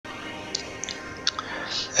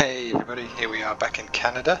Hey everybody, here we are back in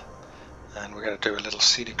Canada, and we're going to do a little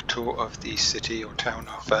scenic tour of the city or town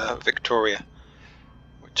of Victoria,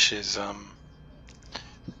 which is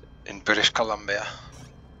in British Columbia.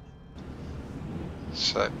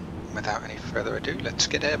 So without any further ado, let's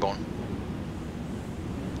get airborne.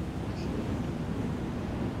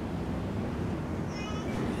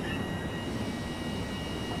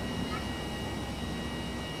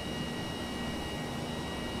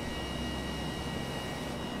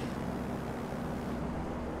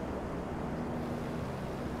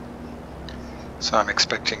 So I'm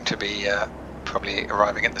expecting to be probably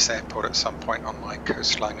arriving at this airport at some point on my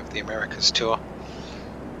Coastline of the Americas tour,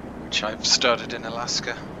 which I've started in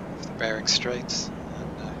Alaska, off the Bering Straits,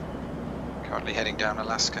 and currently heading down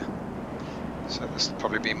Alaska. So this will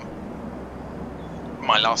probably be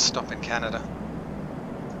my last stop in Canada.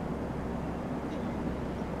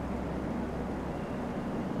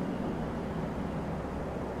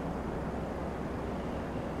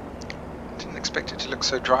 Didn't expect it to look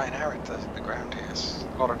so dry and arid, the ground here. It's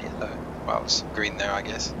a lot of yellow. Well, it's green there, I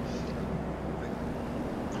guess.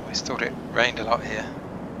 I always thought it rained a lot here.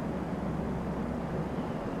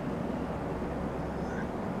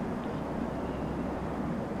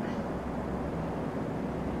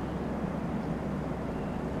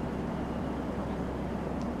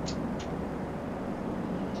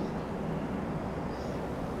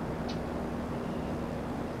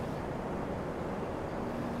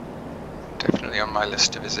 Definitely on my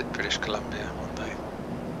list to visit British Columbia one day.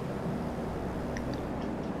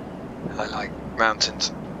 I like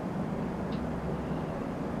mountains.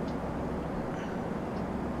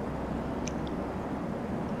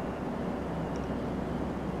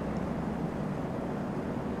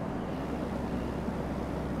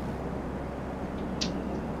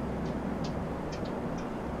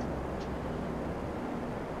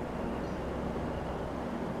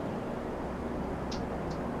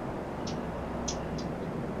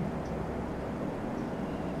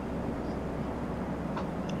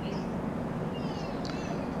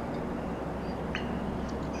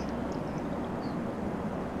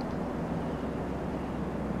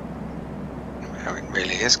 It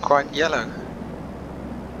really is quite yellow.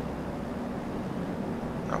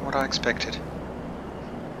 Not what I expected.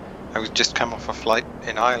 I was just come off a flight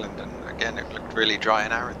in Ireland, and again it looked really dry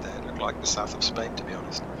and arid there. It looked like the south of Spain, to be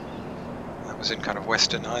honest. I was in kind of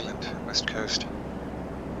Western Ireland, west coast.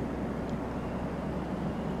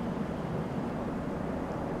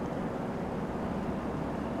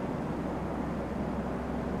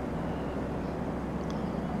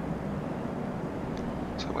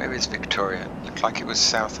 Where is Victoria? It looked like it was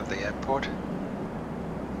south of the airport.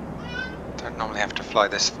 Don't normally have to fly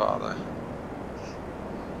this far though.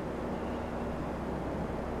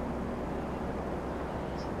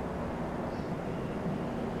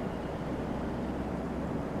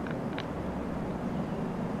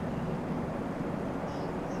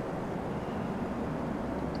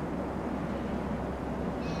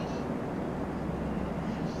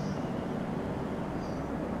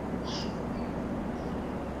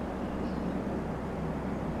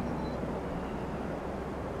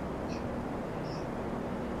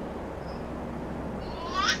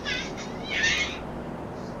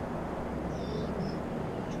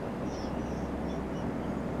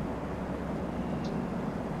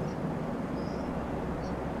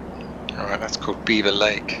 Alright, that's called Beaver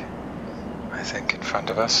Lake, I think, in front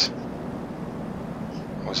of us.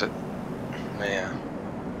 Was it? Yeah.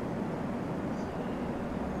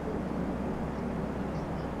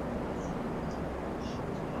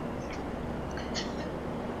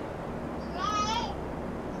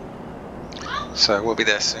 So we'll be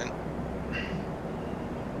there soon.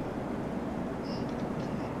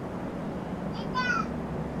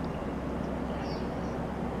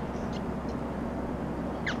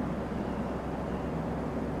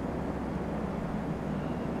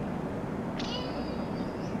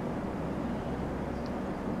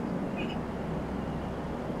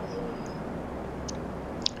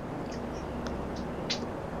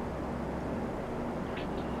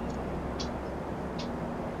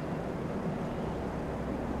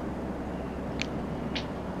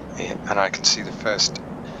 And I can see the first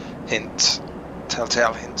hints,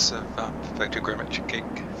 telltale hints of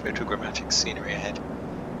photogrammetric scenery ahead.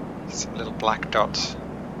 Some little black dots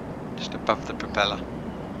just above the propeller.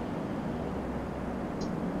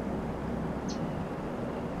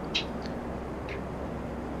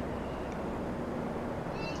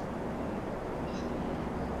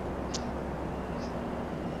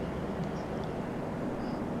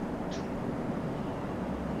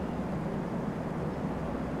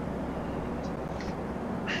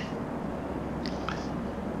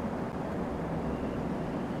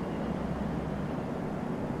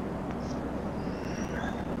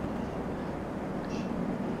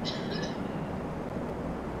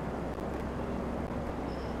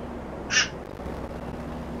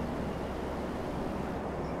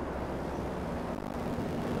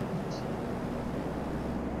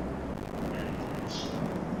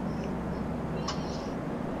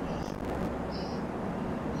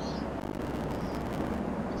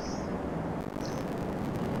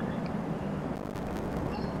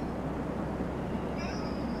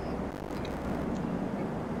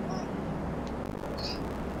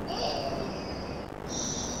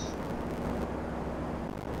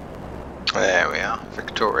 There we are,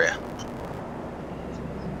 Victoria.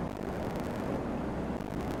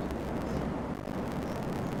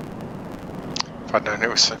 If I'd known it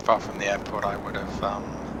was so far from the airport, I would have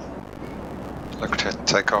looked to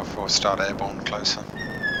take off or start airborne closer.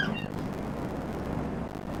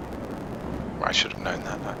 I should have known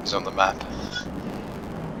that, that was on the map.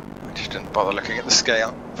 I just didn't bother looking at the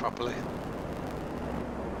scale properly.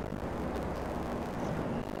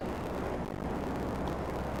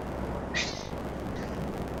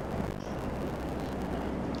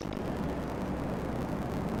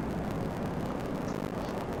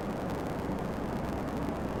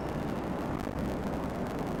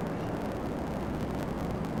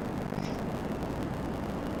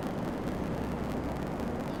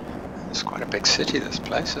 It's quite a big city, this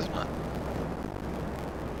place, isn't it?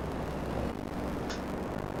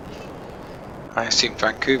 I assumed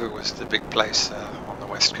Vancouver was the big place on the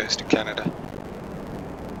west coast of Canada.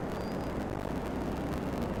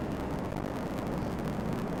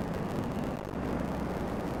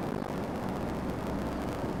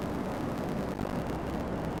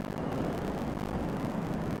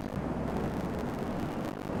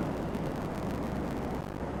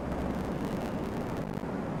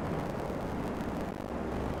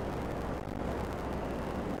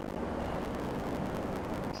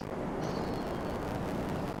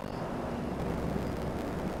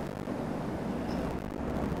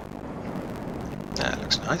 That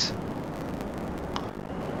looks nice.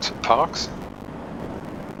 Some parks.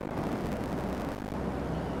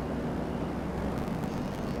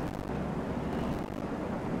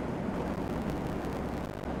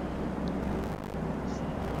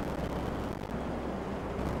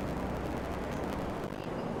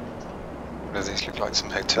 What do these look like?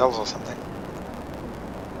 Some hotels or something?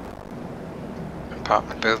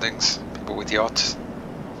 Apartment buildings, people with yachts.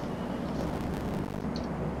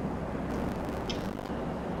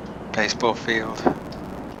 Baseball field.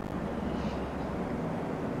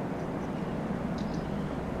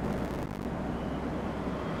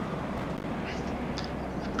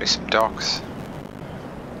 Probably some docks.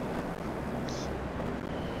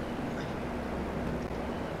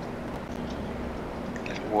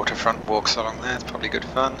 Little waterfront walks along there, it's probably good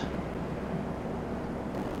fun.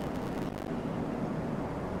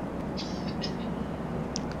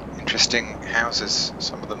 Interesting houses,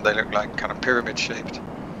 some of them they look like kind of pyramid shaped.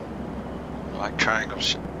 Like triangle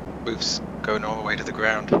roofs going all the way to the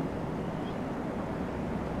ground.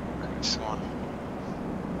 This one.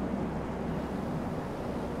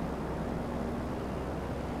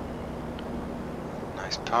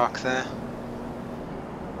 Nice park there.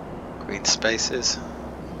 Green spaces.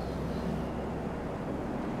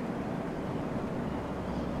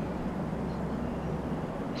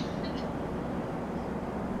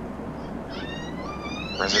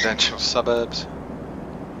 Residential suburbs.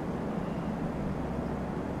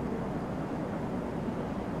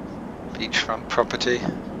 Beachfront property.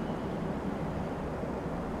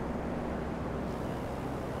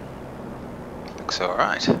 Looks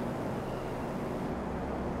alright.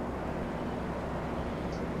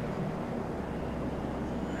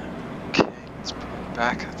 Okay, let's put it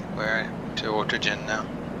back. I think we're to Autogen now.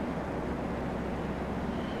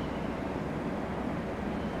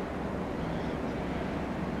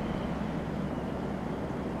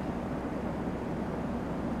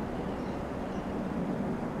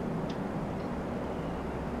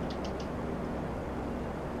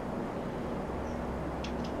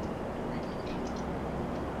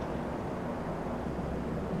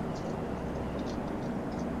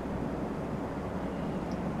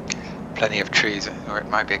 Plenty of trees, or it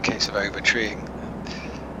might be a case of over-treeing.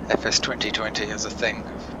 FS2020 has a thing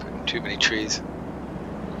of putting too many trees.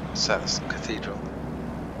 That's the cathedral.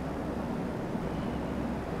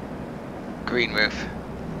 Green roof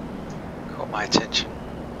caught my attention.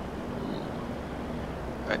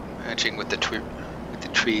 Right, merging with the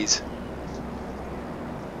trees.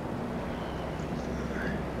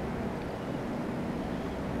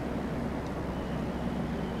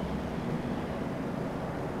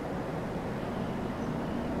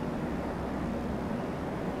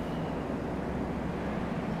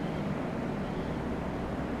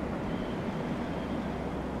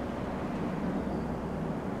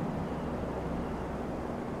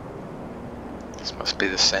 This must be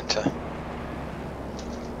the centre.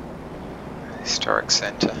 Historic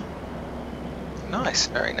centre. Nice,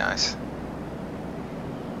 very nice.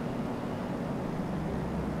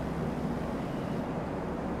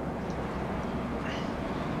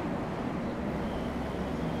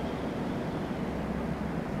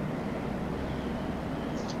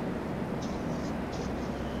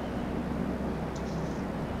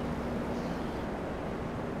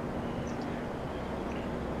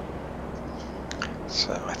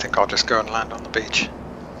 So I think I'll just go and land on the beach.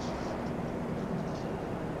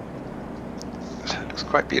 It looks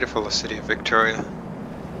quite beautiful, the city of Victoria.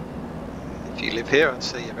 If you live here, I'd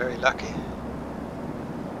say you're very lucky.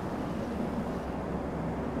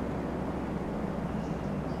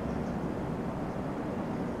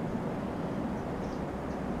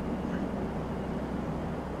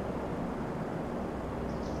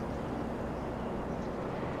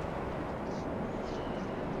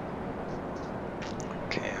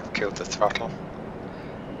 Okay, I've killed the throttle.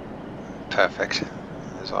 Perfect.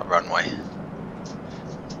 There's our runway.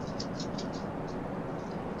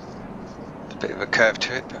 A bit of a curve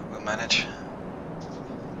to it, but we'll manage.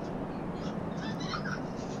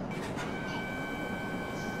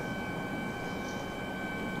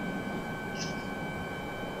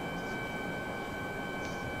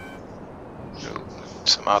 Ooh,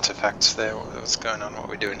 some artifacts there. What's going on? What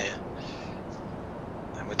are we doing here?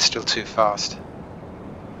 And we're still too fast.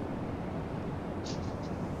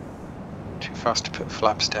 Too fast to put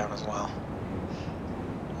flaps down as well.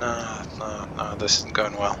 No, this isn't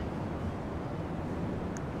going well.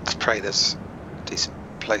 Let's pray there's a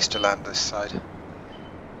decent place to land this side.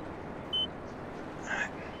 Alright.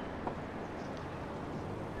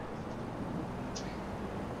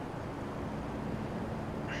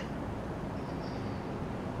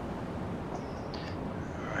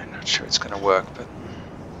 Alright, not sure it's going to work, but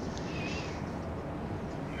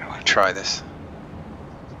I want to try this.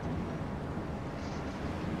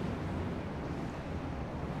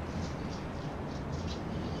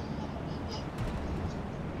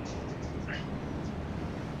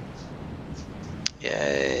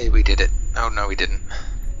 Yay, we did it. Oh no, we didn't.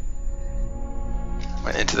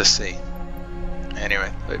 Went into the sea.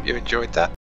 Anyway, hope you enjoyed that.